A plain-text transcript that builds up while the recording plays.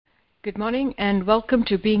Good morning and welcome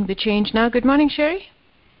to Being the Change Now. Good morning, Sherry.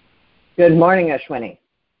 Good morning, Ashwini.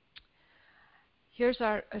 Here's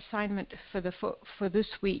our assignment for this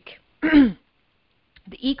week. The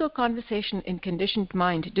ego conversation in conditioned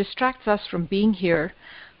mind distracts us from being here,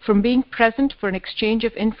 from being present for an exchange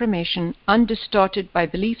of information undistorted by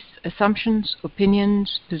beliefs, assumptions,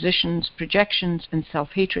 opinions, positions, projections, and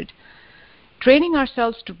self-hatred. Training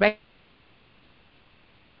ourselves to recognize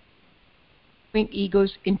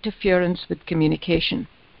ego's interference with communication.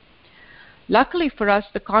 Luckily for us,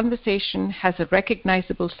 the conversation has a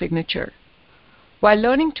recognizable signature. While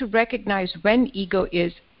learning to recognize when ego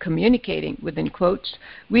is communicating, within quotes,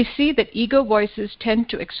 we see that ego voices tend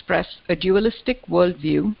to express a dualistic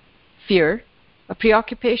worldview, fear, a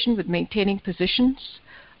preoccupation with maintaining positions,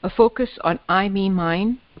 a focus on I, me,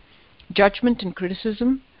 mine, judgment and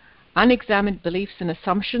criticism, unexamined beliefs and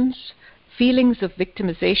assumptions, feelings of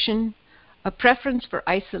victimization, a preference for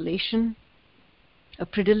isolation, a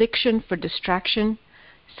predilection for distraction,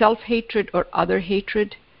 self-hatred or other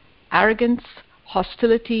hatred, arrogance,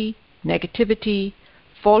 hostility, negativity,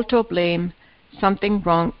 fault or blame, something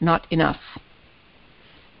wrong, not enough.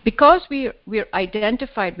 Because we're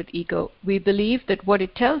identified with ego, we believe that what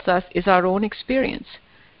it tells us is our own experience.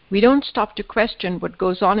 We don't stop to question what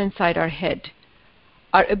goes on inside our head.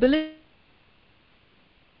 Our ability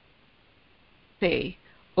to say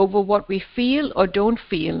over what we feel or don't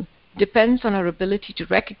feel depends on our ability to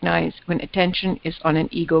recognize when attention is on an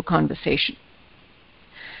ego conversation.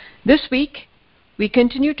 This week, we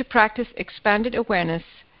continue to practice expanded awareness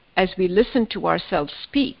as we listen to ourselves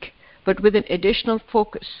speak, but with an additional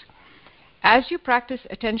focus. As you practice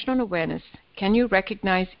attentional awareness, can you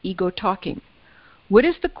recognize ego talking? What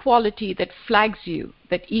is the quality that flags you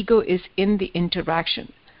that ego is in the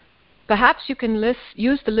interaction? Perhaps you can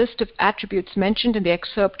use the list of attributes mentioned in the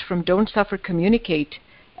excerpt from Don't Suffer, Communicate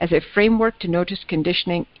as a framework to notice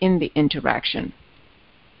conditioning in the interaction.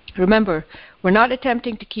 Remember, we're not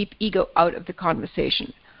attempting to keep ego out of the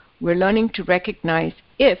conversation. We're learning to recognize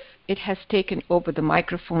if it has taken over the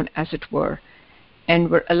microphone, as it were,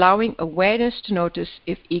 and we're allowing awareness to notice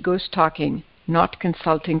if ego's talking, not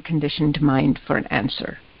consulting conditioned mind for an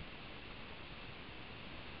answer.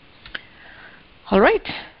 All right.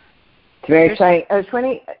 It's very exciting.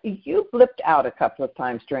 Ashwini, you blipped out a couple of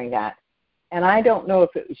times during that, and I don't know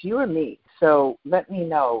if it was you or me, so let me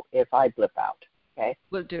know if I blip out, okay?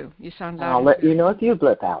 Will do. You sound loud. I'll let you know if you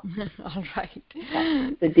blip out. All right.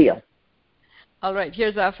 That's the deal. All right.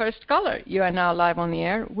 Here's our first caller. You are now live on the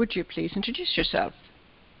air. Would you please introduce yourself?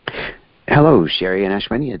 Hello, Sherry and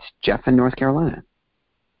Ashwini. It's Jeff in North Carolina.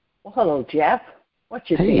 Well, hello, Jeff.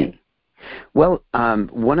 What you seeing? Well,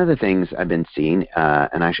 one of the things I've been seeing,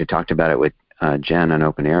 and I actually talked about it with Jen on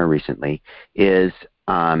Open Air recently, is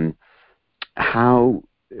how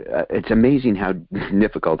it's amazing how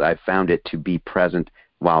difficult I've found it to be present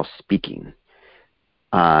while speaking.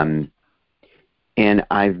 And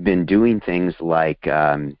I've been doing things like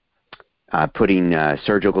putting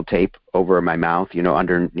surgical tape over my mouth,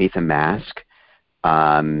 underneath a mask.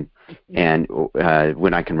 And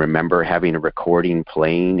when I can remember having a recording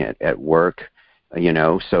playing at work,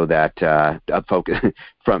 so that focus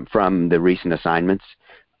from the recent assignments,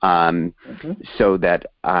 so that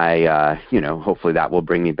I, hopefully that will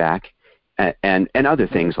bring me back, and other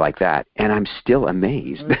things like that. And I'm still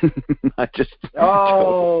amazed. Not just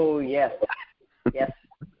yes,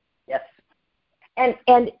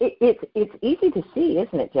 and it's easy to see,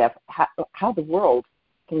 isn't it, Jeff, how the world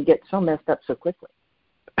can get so messed up so quickly.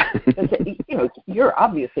 You're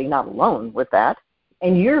obviously not alone with that,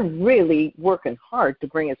 and you're really working hard to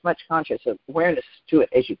bring as much conscious awareness to it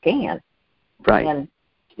as you can. Right. And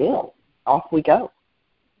still, off we go.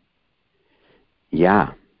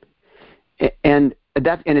 Yeah. And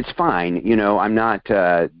it's fine. I'm not.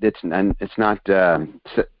 It's not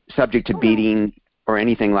subject to beating or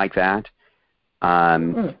anything like that.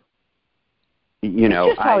 It's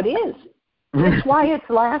just how it is. That's why it's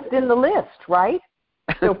last in the list, right?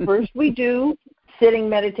 So first we do sitting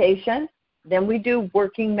meditation, then we do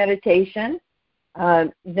working meditation,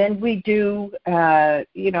 then we do,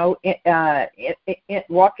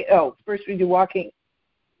 walking. Oh, first we do walking.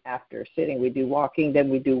 After sitting, we do walking, then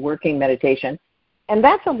we do working meditation. And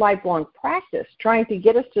that's a lifelong practice, trying to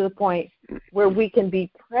get us to the point where we can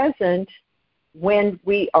be present when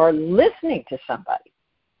we are listening to somebody.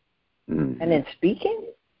 Mm-hmm. And then speaking,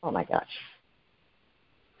 oh my gosh.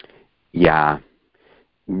 Yeah.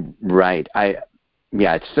 Right. I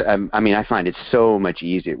find it so much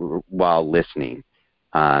easier while listening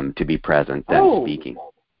to be present than speaking.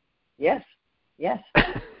 Yes. Yes.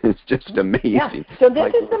 It's just amazing. Yeah. So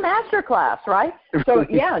this is the master class, right? So,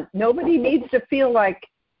 yeah, nobody needs to feel like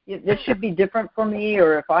this should be different for me,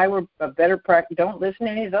 or if I were a better practice, don't listen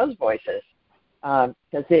to any of those voices,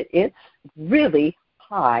 because it's really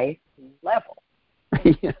high level.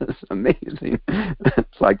 Yes, amazing.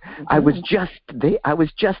 It's like I was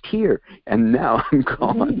just here, and now I'm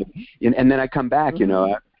gone, and then I come back,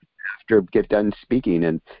 after get done speaking.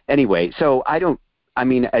 And anyway, so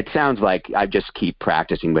it sounds like I just keep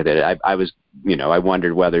practicing with it. I was, I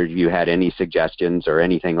wondered whether you had any suggestions or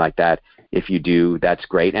anything like that. If you do, that's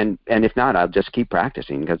great. And if not, I'll just keep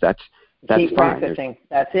practicing, because that's keep fine. Practicing.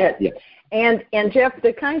 That's it. Yeah. And Jeff,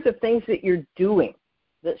 the kinds of things that you're doing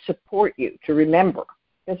that support you to remember,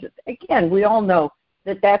 because again, we all know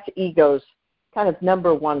that that's ego's kind of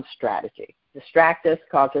number one strategy. Distract us,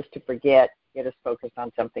 cause us to forget, get us focused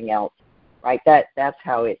on something else, right? That's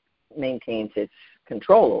how it maintains its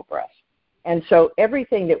control over us. And so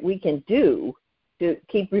everything that we can do to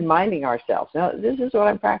keep reminding ourselves, no, this is what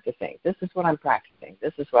I'm practicing. This is what I'm practicing.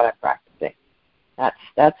 This is what I'm practicing.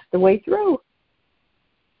 That's the way through.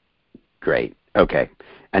 Great. Okay.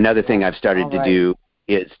 Another thing I've started to do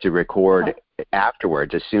is to record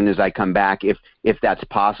afterwards, as soon as I come back, if that's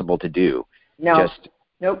possible to do. No.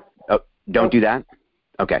 Nope. Oh, don't do that?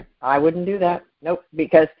 Okay. I wouldn't do that. Nope.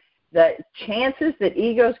 Because the chances that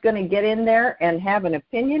ego's going to get in there and have an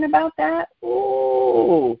opinion about that,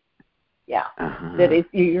 yeah. That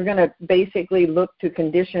you're going to basically look to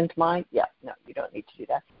conditioned mind, yeah, no, you don't need to do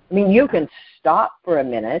that. I mean, you can stop for a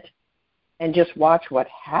minute and just watch what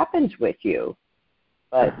happens with you,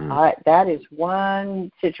 but that is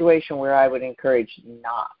one situation where I would encourage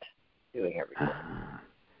not doing everything.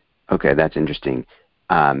 Okay, that's interesting.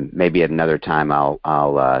 Maybe at another time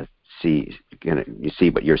I'll see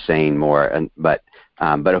what you're saying more, but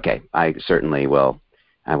okay, I certainly will.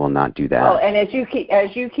 I will not do that. Well, and as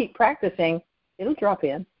you keep practicing, it'll drop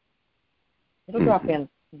in. It'll drop in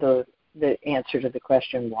the answer to the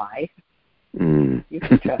question why. You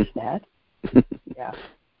can trust that. Yeah.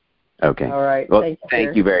 Okay. All right. Well,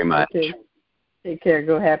 thank you very much. Take care.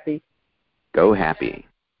 Go happy. Go happy.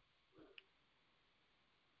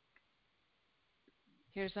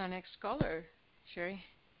 Here's our next caller, Sherry.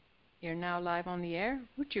 You're now live on the air.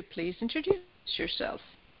 Would you please introduce yourself?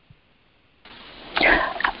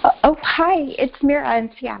 Oh, hi. It's Mira in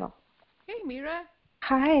Seattle. Hey, Mira.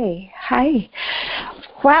 Hi.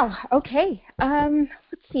 Wow. Okay.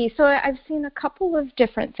 Let's see. So I've seen a couple of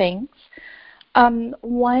different things.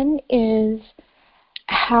 One is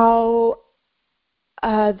how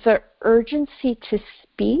the urgency to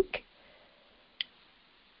speak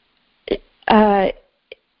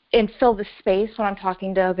and fill the space when I'm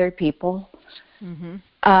talking to other people,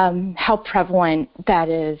 how prevalent that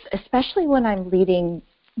is, especially when I'm leading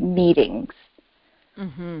meetings.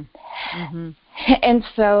 And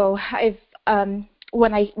so I've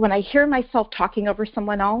when I hear myself talking over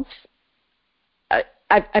someone else,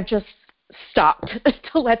 I've just stopped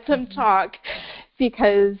to let them talk,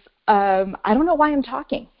 because I don't know why I'm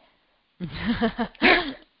talking.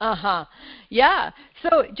 Yeah.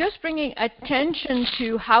 So just bringing attention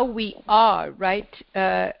to how we are, right,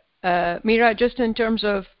 Mira, just in terms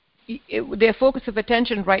of their focus of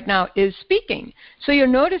attention right now is speaking. So you're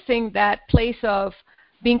noticing that place of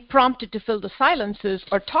being prompted to fill the silences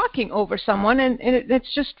or talking over someone, and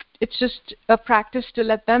it's just a practice to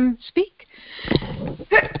let them speak.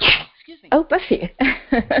 Excuse me. Oh, bless you.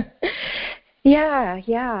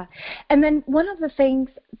 Yeah. And then one of the things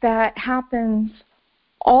that happens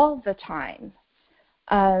all the time,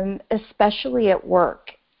 especially at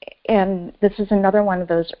work, and this is another one of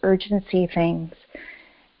those urgency things,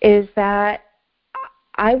 is that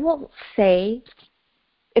I will say,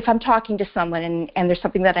 if I'm talking to someone and there's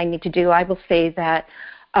something that I need to do, I will say that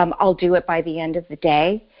I'll do it by the end of the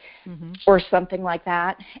day or something like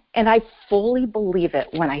that. And I fully believe it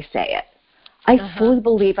when I say it. I fully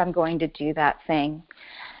believe I'm going to do that thing.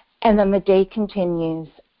 And then the day continues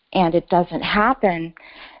and it doesn't happen.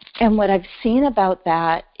 And what I've seen about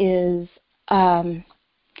that is that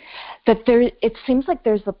it seems like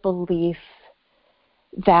there's a belief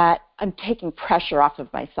that I'm taking pressure off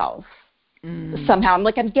of myself. Somehow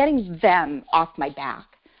I'm getting them off my back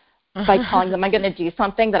by telling them I'm going to do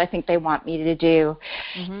something that I think they want me to do.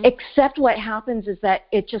 Except what happens is that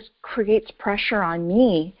it just creates pressure on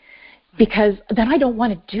me, because then I don't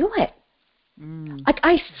want to do it. Like,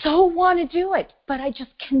 I so want to do it, but I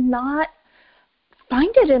just cannot find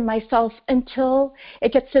it in myself until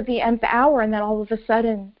it gets to the nth hour, and then all of a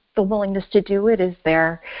sudden the willingness to do it is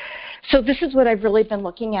there. So this is what I've really been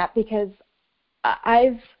looking at, because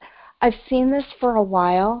I've seen this for a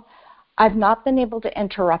while. I've not been able to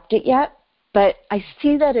interrupt it yet, but I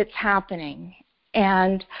see that it's happening.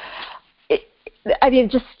 And it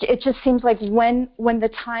just seems like when the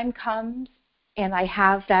time comes and I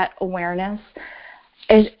have that awareness,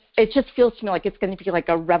 it just feels to me like it's going to be like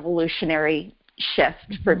a revolutionary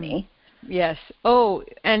shift for me. Yes. Oh,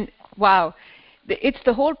 and wow, it's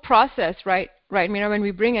the whole process, right? Right. When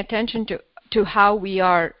we bring attention to how we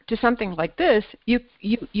are to something like this,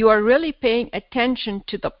 you are really paying attention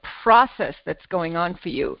to the process that's going on for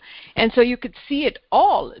you, and so you could see it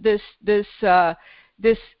all. This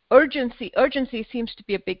urgency seems to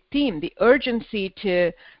be a big theme. The urgency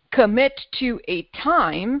to commit to a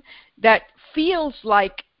time that feels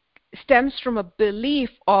like stems from a belief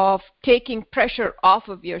of taking pressure off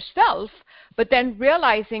of yourself, but then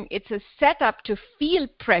realizing it's a setup to feel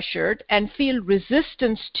pressured and feel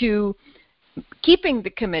resistance to keeping the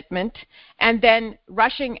commitment, and then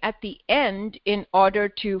rushing at the end in order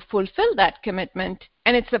to fulfill that commitment.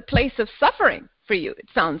 And it's a place of suffering for you, it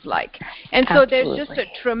sounds like. And so Absolutely. there's just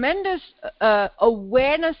a tremendous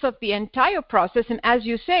awareness of the entire process. And as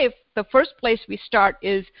you say, the first place we start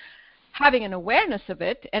is having an awareness of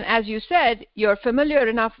it. And as you said, you're familiar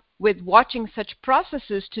enough with watching such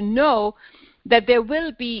processes to know that there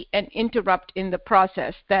will be an interrupt in the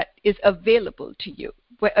process that is available to you,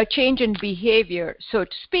 a change in behavior, so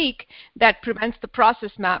to speak, that prevents the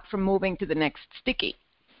process map from moving to the next sticky.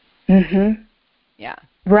 Mm-hmm. Yeah.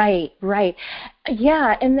 Right.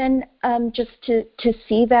 Yeah, and then just to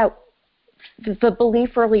see that the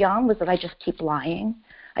belief early on was that I just keep lying.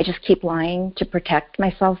 I just keep lying to protect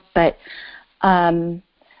myself, but to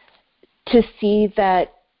see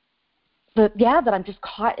that I'm just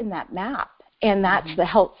caught in that map, and that's the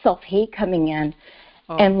self-hate coming in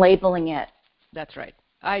and labeling it. That's right.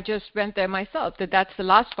 I just went there myself. That's the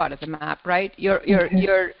last part of the map, right? You're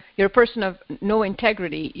a person of no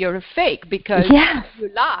integrity. You're a fake because you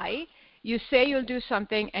lie. You say you'll do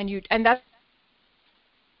something, and that's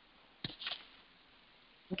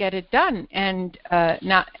get it done, and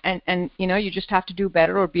you just have to do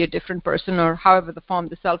better or be a different person, or however the form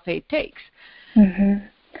the self-hate takes. Mm-hmm.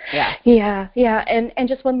 Yeah. And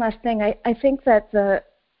just one last thing. I think that the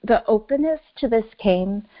openness to this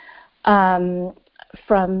came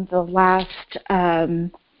from the last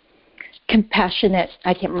compassionate.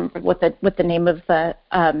 I can't remember what the name of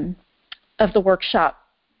the workshop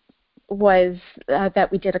was that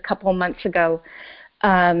we did a couple of months ago.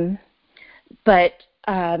 But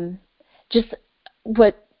just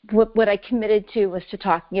what I committed to was to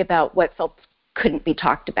talking about what felt couldn't be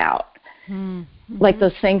talked about. Mm-hmm. Like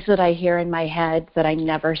those things that I hear in my head that I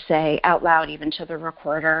never say out loud, even to the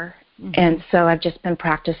recorder. Mm-hmm. And so I've just been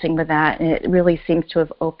practicing with that, and it really seems to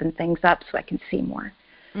have opened things up so I can see more.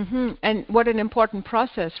 Mm-hmm. And what an important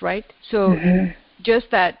process, right? So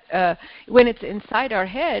just that when it's inside our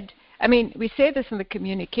head, we say this in the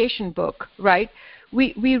communication book, right?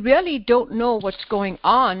 We really don't know what's going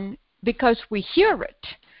on because we hear it.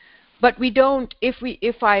 But we don't,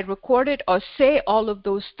 if I record it or say all of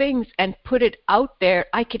those things and put it out there,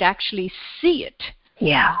 I could actually see it.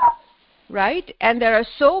 Yeah. Right? And there are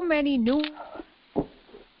so many new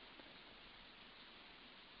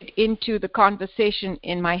into the conversation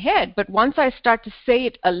in my head, but once I start to say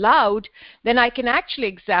it aloud, then I can actually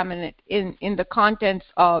examine it in the contents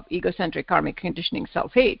of egocentric karmic conditioning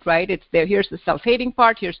self-hate, right? It's there. Here's the self-hating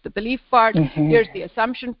part, here's the belief part, here's the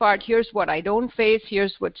assumption part, here's what I don't face,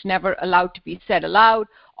 here's what's never allowed to be said aloud,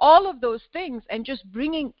 all of those things, and just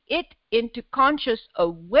bringing it into conscious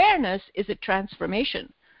awareness is a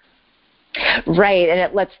transformation. Right, and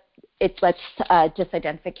it lets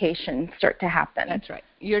disidentification start to happen. That's right.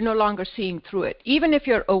 You're no longer seeing through it. Even if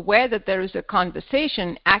you're aware that there is a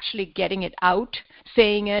conversation, actually getting it out,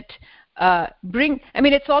 saying it,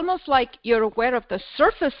 it's almost like you're aware of the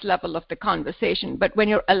surface level of the conversation, but when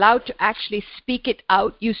you're allowed to actually speak it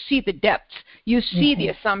out, you see the depths, you see the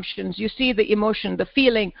assumptions, you see the emotion, the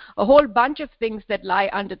feeling, a whole bunch of things that lie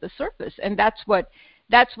under the surface, and that's what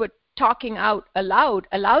talking out aloud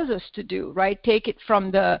allows us to do, right? Take it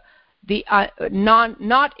from the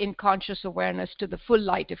not in conscious awareness to the full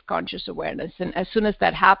light of conscious awareness. And as soon as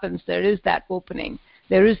that happens, there is that opening.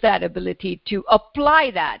 There is that ability to apply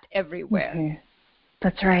that everywhere. Mm-hmm.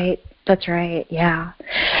 That's right. Yeah.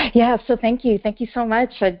 So thank you so much.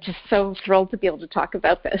 I'm just so thrilled to be able to talk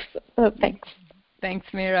about this. Thanks. Thanks,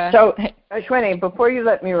 Meera. So, Ashwini, before you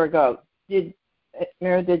let Meera go, did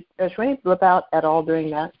Ashwini blip out at all during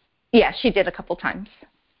that? Yeah, she did a couple times.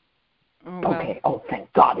 Okay. Oh,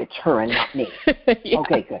 thank God it's her and not me. Yeah.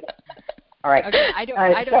 Okay, good. All right. Okay, I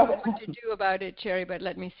don't know what to do about it, Cherry, but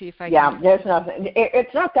let me see if I can. Yeah, there's nothing.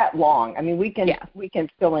 It's not that long. I mean, we can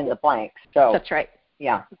fill in the blanks. So That's right.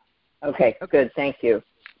 Yeah. Okay. Good. Thank you.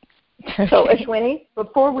 So, Ashwini,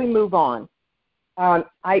 before we move on,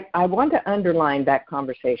 I want to underline that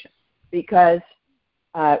conversation because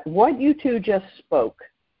what you two just spoke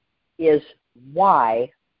is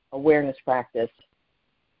why awareness practice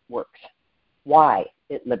works, why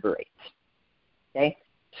it liberates. Okay?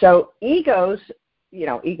 So ego's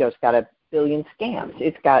got a billion scams.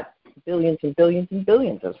 It's got billions and billions and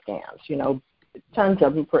billions of scams, tons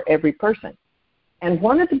of them for every person. And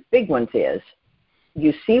one of the big ones is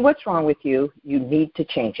you see what's wrong with you, you need to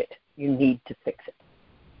change it. You need to fix it.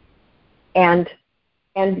 And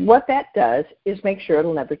what that does is make sure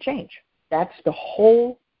it'll never change. That's the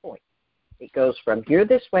whole point. It goes from you're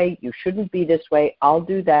this way, you shouldn't be this way, I'll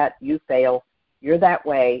do that, you fail, you're that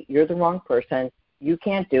way, you're the wrong person, you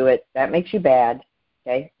can't do it, that makes you bad.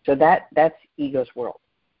 Okay? So that's ego's world.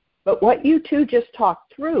 But what you two just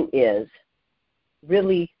talked through is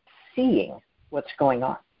really seeing what's going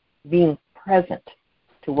on, being present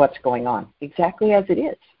to what's going on, exactly as it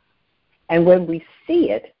is. And when we see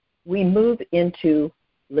it, we move into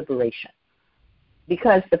liberation.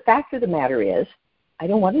 Because the fact of the matter is, I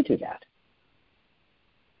don't want to do that.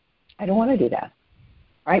 I don't want to do that.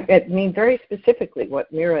 Right? I mean, very specifically what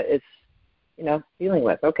Mira is, dealing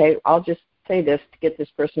with. Okay, I'll just say this to get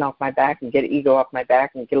this person off my back and get ego off my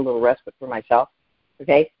back and get a little respite for myself.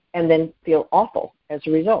 Okay? And then feel awful as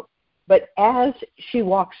a result. But as she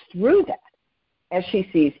walks through that, as she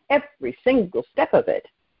sees every single step of it,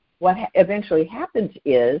 what eventually happens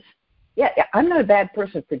is, I'm not a bad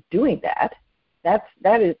person for doing that. That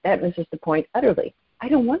misses the point utterly. I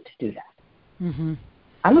don't want to do that. Mm-hmm.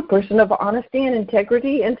 I'm a person of honesty and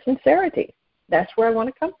integrity and sincerity. That's where I want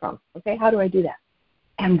to come from. Okay, how do I do that?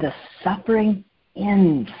 And the suffering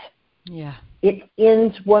ends. Yeah. It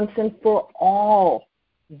ends once and for all.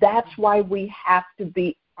 That's why we have to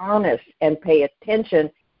be honest and pay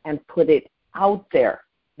attention and put it out there.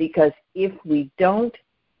 Because if we don't,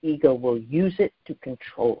 ego will use it to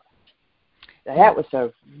control us. That was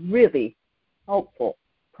a really helpful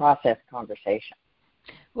process conversation.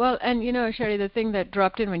 Well, and Sherry, the thing that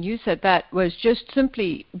dropped in when you said that was just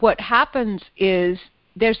simply what happens is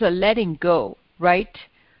there's a letting go, right?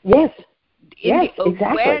 Yes. In yes, the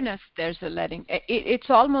exactly. awareness, there's a letting. It's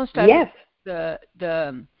almost as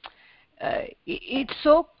it's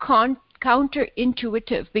so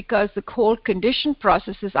counterintuitive because the whole conditioned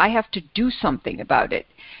process is I have to do something about it.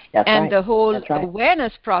 That's and right. The whole That's right.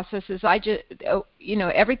 awareness process is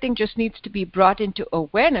everything just needs to be brought into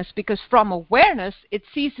awareness because from awareness it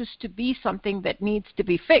ceases to be something that needs to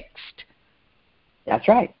be fixed. That's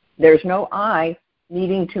right. There's no I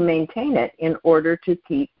needing to maintain it in order to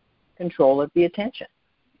keep control of the attention.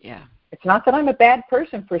 Yeah. It's not that I'm a bad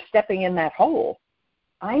person for stepping in that hole.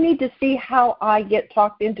 I need to see how I get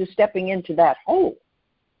talked into stepping into that hole.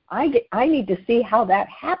 I need to see how that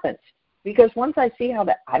happens. Because once I see how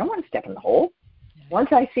I don't want to step in the hole. Once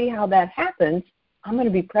I see how that happens, I'm going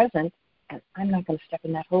to be present, and I'm not going to step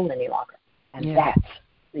in that hole any longer. And that's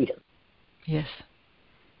freedom. Yes.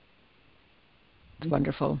 It's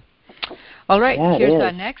wonderful. All right, yeah, here's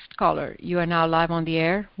our next caller. You are now live on the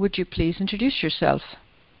air. Would you please introduce yourself?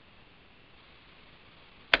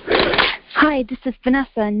 Hi, this is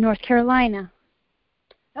Vanessa in North Carolina.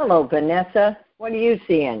 Hello, Vanessa. What are you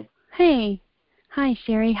seeing? Hey. Hi,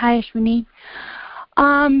 Sherry. Hi, Ashwini.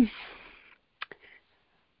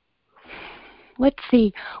 Let's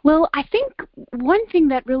see. Well, I think one thing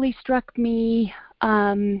that really struck me,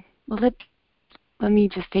 let me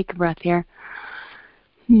just take a breath here.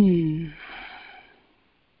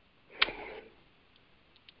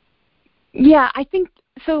 Yeah, I think,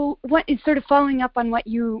 so what is sort of following up on what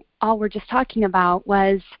you all were just talking about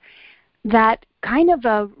was that kind of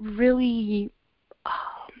a really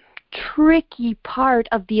tricky part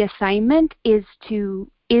of the assignment is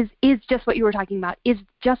just what you were talking about, is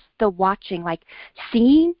just the watching, like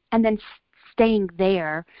seeing and then staying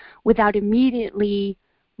there without immediately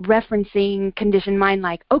referencing conditioned mind,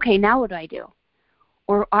 like, okay, now what do I do?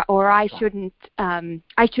 Or I shouldn't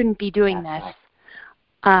be doing this.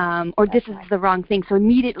 Or this is the wrong thing. So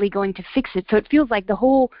immediately going to fix it. So it feels like the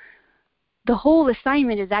whole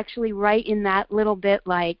assignment is actually right in that little bit,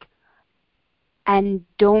 like, and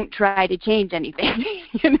don't try to change anything.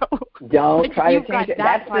 Don't try to change it.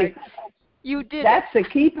 That's the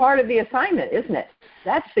key part of the assignment, isn't it?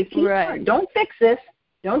 That's the key part. Don't fix this.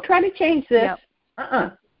 Don't try to change this.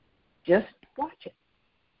 Yep. Just watch it.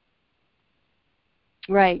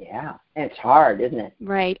 Right. Yeah. And it's hard, isn't it?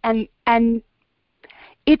 Right. And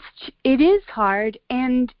it is hard,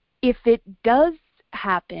 and if it does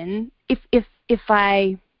happen, if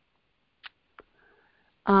I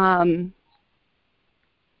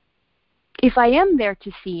if I am there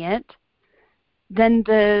to see it, then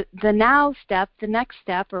the now step, the next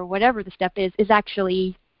step, or whatever the step is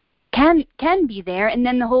actually can be there, and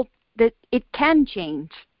then that it can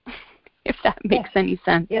change, if that makes any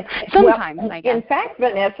sense. Yes. Sometimes, well, I guess. In fact,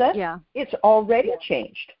 Vanessa, it's already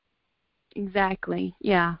changed. Exactly.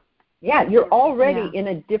 Yeah. Yeah, you're already in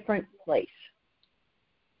a different place.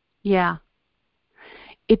 Yeah.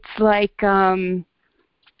 It's like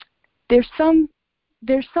there's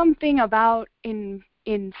something about in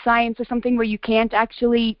science or something where you can't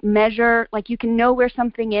actually measure, like you can know where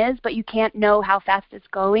something is, but you can't know how fast it's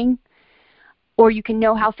going, or you can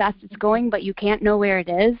know how fast it's going, but you can't know where it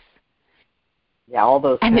is. Yeah, all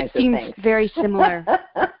those and kinds of things. And it seems very similar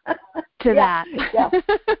to that.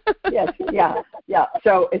 Yeah.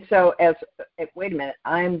 So as wait a minute,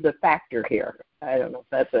 I'm the factor here. I don't know if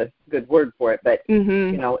that's a good word for it, but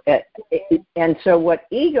you know, and so what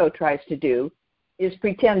ego tries to do is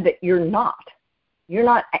pretend that you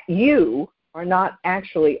are not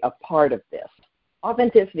actually a part of this.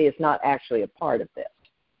 Authenticity is not actually a part of this.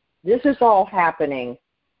 This is all happening,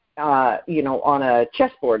 on a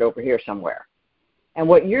chessboard over here somewhere. And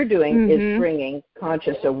what you're doing is bringing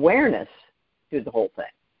conscious awareness to the whole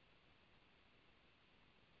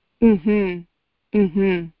thing.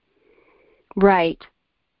 Right.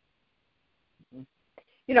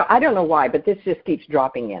 I don't know why, but this just keeps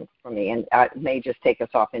dropping in for me, and it may just take us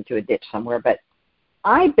off into a ditch somewhere. But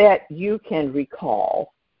I bet you can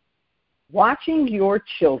recall watching your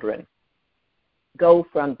children go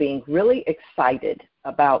from being really excited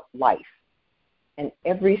about life and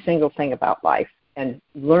every single thing about life, and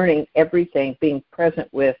learning everything, being present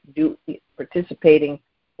with, participating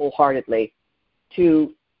wholeheartedly,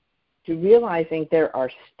 to realizing there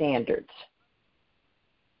are standards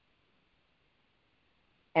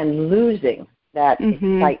and losing that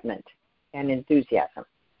excitement and enthusiasm,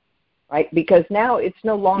 right? Because now it's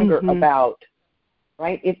no longer about,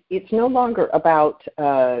 right? It's no longer about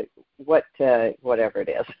whatever it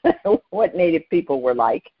is, what Native people were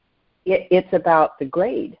like. It's about the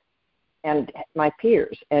grade and my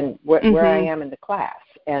peers and where I am in the class,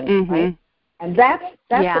 and right? And that's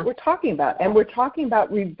what we're talking about, and we're talking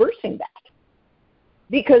about reversing that,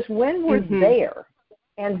 because when we're there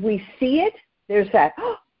and we see it, there's that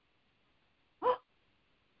oh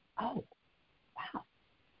wow,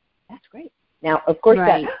 that's great. Now, of course,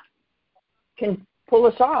 that can pull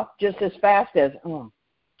us off just as fast as there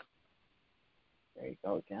you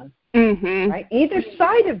go again. Right? Either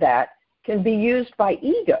side of that can be used by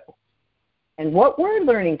ego. And what we're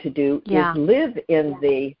learning to do is live in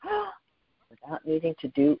the without needing to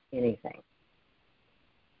do anything.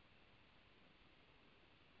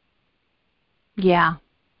 Yeah.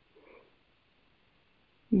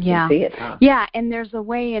 You see it, huh? Yeah, and there's a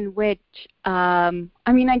way in which, I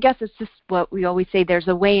guess it's just what we always say, there's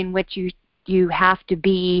a way in which you have to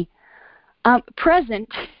be present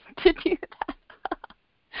to do that.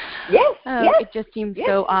 Yes. It just seems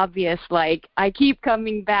so obvious. Like, I keep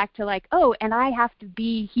coming back to and I have to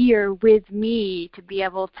be here with me to be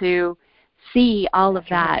able to see all of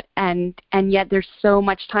that. And yet there's so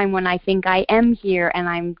much time when I think I am here and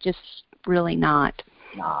I'm just really not.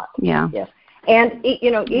 Yeah. Yes. And,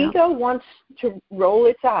 ego wants to roll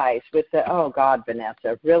its eyes with the, oh, God,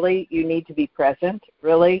 Vanessa, really? You need to be present?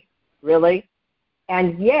 Really? Really?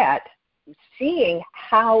 And yet, seeing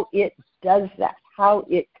how it does that, how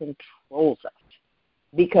it controls us.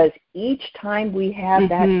 Because each time we have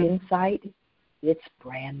that insight, it's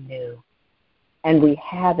brand new. And we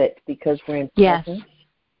have it because we're in presence,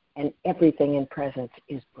 and everything in presence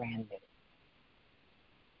is brand new.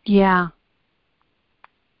 Yeah.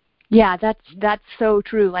 Yeah, that's so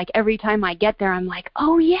true. Like, every time I get there, I'm like,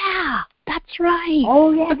 oh, yeah, that's right.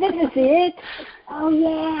 Oh, yeah, this is it. Oh,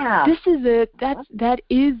 yeah. This is it. That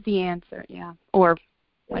is the answer, yeah. Or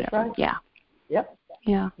whatever, that's right. Yeah. Yep.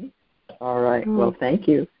 Yeah. All right. Well, thank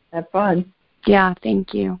you. Have fun. Yeah,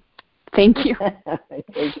 thank you. Thank you.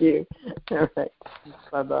 Thank you. All right.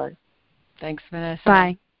 Bye-bye. Thanks, Vanessa.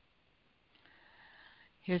 Bye.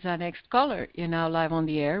 Here's our next caller. You're now live on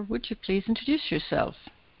the air. Would you please introduce yourself?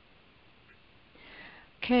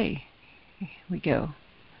 Okay, here we go.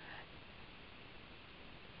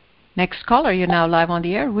 Next caller, you're now live on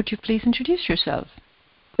the air. Would you please introduce yourself?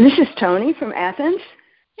 This is Tony from Athens.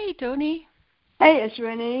 Hey, Tony. Hey, it's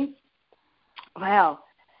Renee. Wow.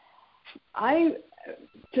 I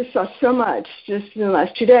just saw so much just in the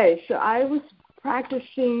last 2 days. So I was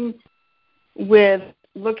practicing with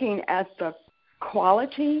looking at the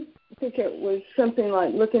quality. I think it was something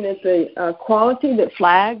like looking at the quality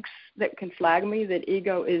that can flag me that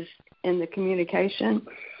ego is in the communication.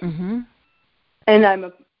 Mm-hmm. And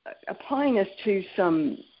I'm applying this to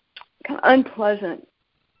some kind of unpleasant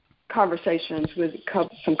conversations with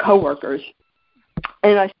some coworkers.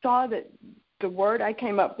 And I saw that the word I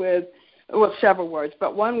came up with, well, several words,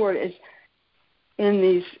 but one word is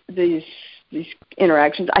in these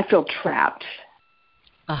interactions, I feel trapped.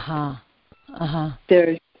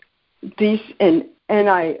 There's these, and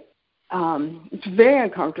I, it's very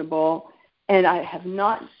uncomfortable, and I have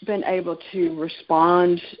not been able to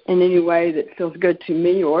respond in any way that feels good to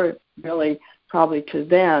me or really probably to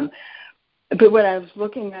them. But when I was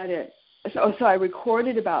looking at it, so I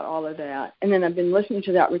recorded about all of that, and then I've been listening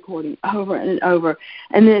to that recording over and over,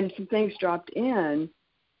 and then some things dropped in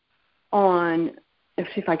on,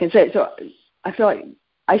 let's see if I can say it. So I feel like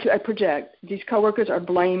I project these coworkers are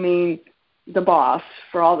blaming the boss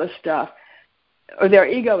for all this stuff, or their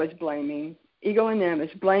ego is blaming, ego in them is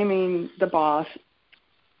blaming the boss,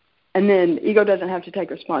 and then ego doesn't have to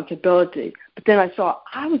take responsibility. But then I saw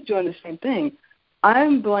I was doing the same thing.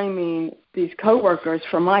 I'm blaming these coworkers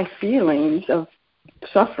for my feelings of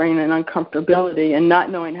suffering and uncomfortability and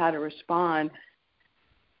not knowing how to respond,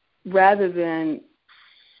 rather than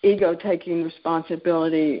ego taking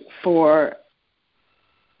responsibility for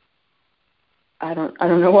I don't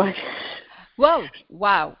know what. Well,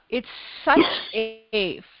 wow, it's such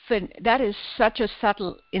that is such a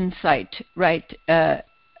subtle insight, right?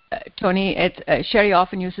 Tony, Sherry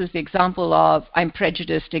often uses the example of I'm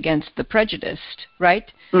prejudiced against the prejudiced,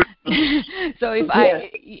 right? So if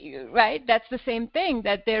right, that's the same thing,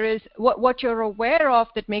 that there is what you're aware of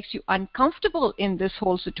that makes you uncomfortable in this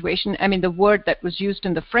whole situation. I mean, the word that was used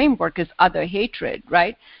in the framework is other hatred,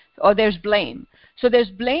 right? Or there's blame. So there's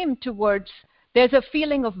blame towards, there's a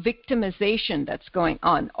feeling of victimization that's going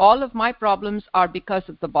on. All of my problems are because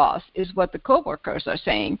of the boss, is what the coworkers are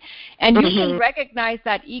saying. And you can recognize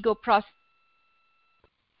that ego process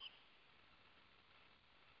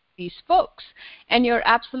these folks. And you're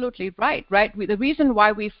absolutely right? The reason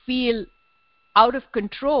why we feel out of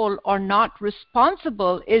control or not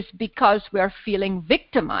responsible is because we're feeling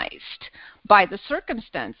victimized by the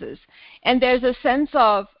circumstances. And there's a sense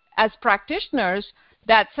of, as practitioners,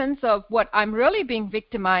 that sense of what I'm really being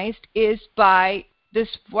victimized is by this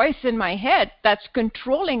voice in my head that's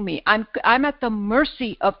controlling me. I'm at the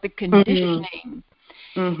mercy of the conditioning.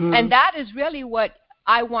 And that is really what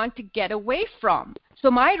I want to get away from. So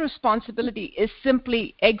my responsibility is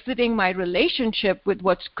simply exiting my relationship with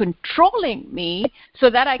what's controlling me so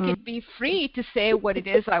that I can be free to say what it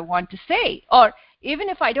is I want to say. Or even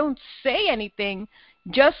if I don't say anything,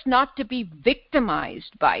 just not to be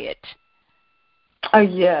victimized by it. Oh,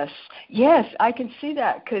 yes, I can see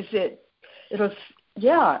that, because it'll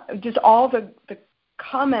just all the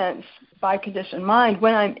comments by conditioned mind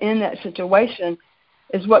when I'm in that situation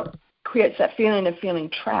is what creates that feeling of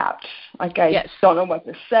feeling trapped. Like I don't know what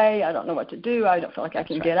to say, I don't know what to do, I don't feel like I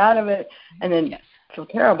can get out of it, and then feel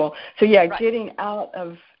terrible. So getting out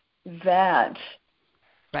of that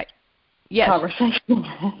conversation.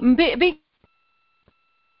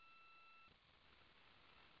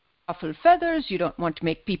 Ruffle feathers. You don't want to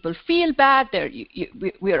make people feel bad.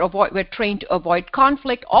 We're trained to avoid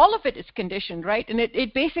conflict. All of it is conditioned, right? And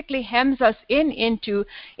it basically hems us into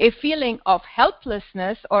a feeling of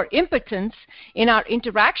helplessness or impotence in our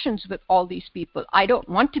interactions with all these people. I don't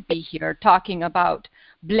want to be here talking about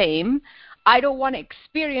blame. I don't want to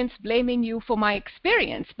experience blaming you for my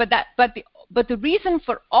experience. But the reason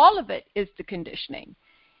for all of it is the conditioning.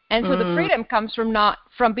 And so the freedom comes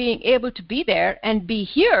from being able to be there and be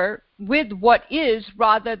here with what is,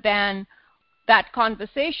 rather than that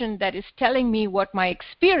conversation that is telling me what my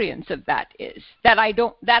experience of that is, that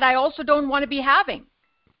I also don't want to be having.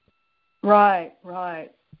 Right.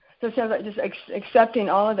 So it sounds like just accepting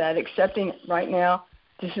all of that, accepting right now,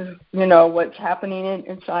 this is, what's happening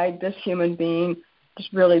inside this human being.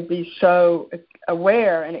 Just really be so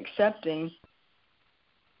aware and accepting.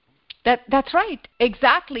 That's right,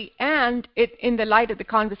 exactly. And in the light of the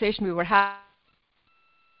conversation we were having,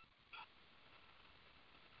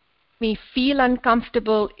 me feel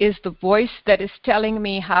uncomfortable is the voice that is telling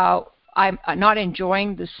me how I'm not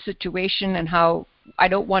enjoying the situation and how I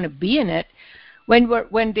don't want to be in it. When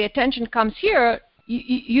the attention comes here,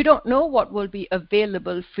 you don't know what will be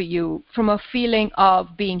available for you from a feeling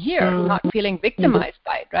of being here, not feeling victimized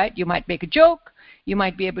by it, right? You might make a joke. You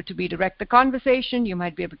might be able to redirect the conversation. You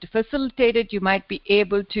might be able to facilitate it. You might be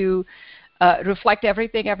able to reflect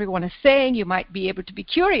everything everyone is saying. You might be able to be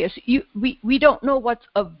curious. We don't know what's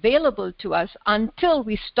available to us until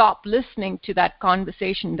we stop listening to that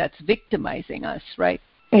conversation that's victimizing us, right?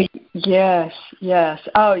 Yes.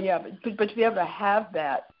 Oh, yeah, but to be able to have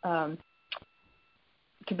that, to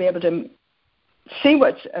be able to see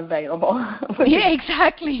what's available. Yeah,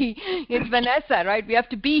 exactly. It's Vanessa, right? We have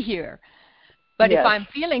to be here. But yes. If I'm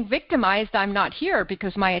feeling victimized, I'm not here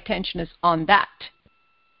because my attention is on that.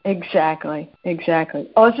 Exactly.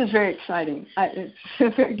 Oh, this is very exciting.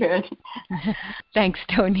 It's very good. Thanks,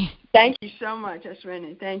 Toni. Thank you so much,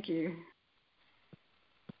 Ashwini. Thank you.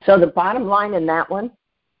 So the bottom line in that one,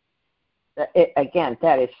 again,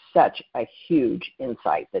 that is such a huge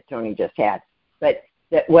insight that Toni just had. But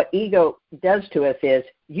that what ego does to us is,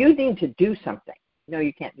 you need to do something. No,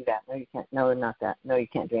 you can't do that. No, you can't. No, not that. No, you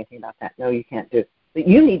can't do anything about that. No, you can't do. But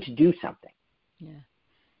you need to do something. Yeah.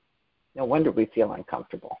 No wonder we feel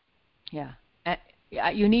uncomfortable. Yeah.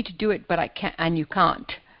 You need to do it, but I can't, and you can't,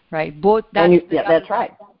 right? Both. That's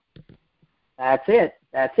right. That's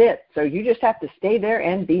it. So you just have to stay there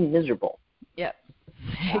and be miserable. Yep.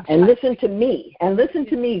 Exactly. And listen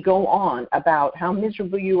to me go on about how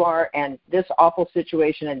miserable you are and this awful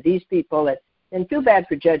situation and these people, and feel bad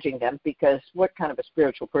for judging them, because what kind of a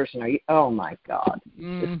spiritual person are you? Oh, my God.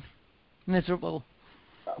 Miserable.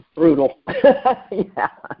 Brutal. Yeah.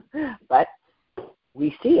 But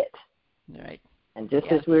we see it. Right. And just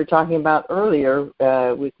as we were talking about earlier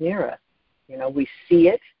with Mira, we see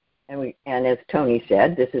it, and as Toni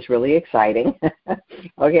said, this is really exciting.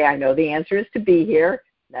 Okay, I know the answer is to be here.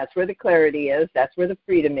 That's where the clarity is. That's where the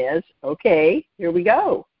freedom is. Okay, here we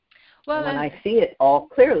go. Well, and when I see it all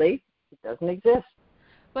clearly, it doesn't exist.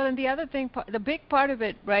 Well, and the other thing, the big part of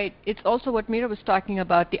it, right, it's also what Mira was talking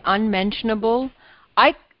about, the unmentionable.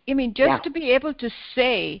 I mean, just to be able to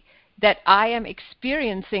say that I am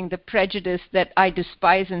experiencing the prejudice that I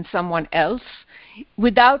despise in someone else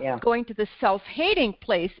without going to the self-hating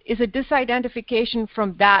place is a disidentification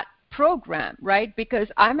from that program, right? Because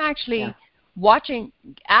I'm actually watching,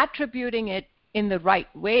 attributing it in the right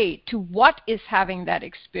way to what is having that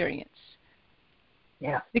experience.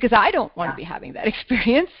 Yeah. Because I don't want to be having that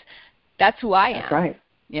experience. That's who I am. That's right.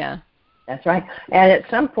 Yeah. That's right. And at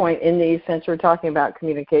some point in these, since we're talking about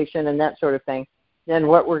communication and that sort of thing, then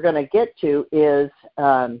what we're going to get to is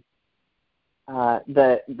the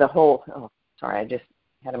whole. Oh, sorry, I just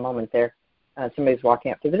had a moment there. Somebody's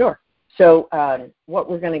walking up to the door. So what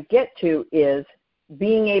we're going to get to is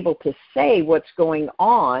being able to say what's going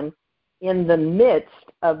on in the midst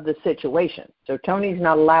of the situation. So Toni's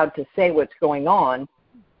not allowed to say what's going on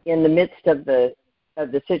in the midst of the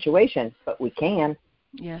situation, but we can.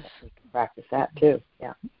 Yes. We can practice that too.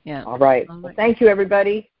 Yeah. Yeah. All right. Well, thank you,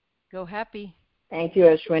 everybody. Go happy. Thank you,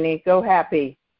 Ashwini. Go happy.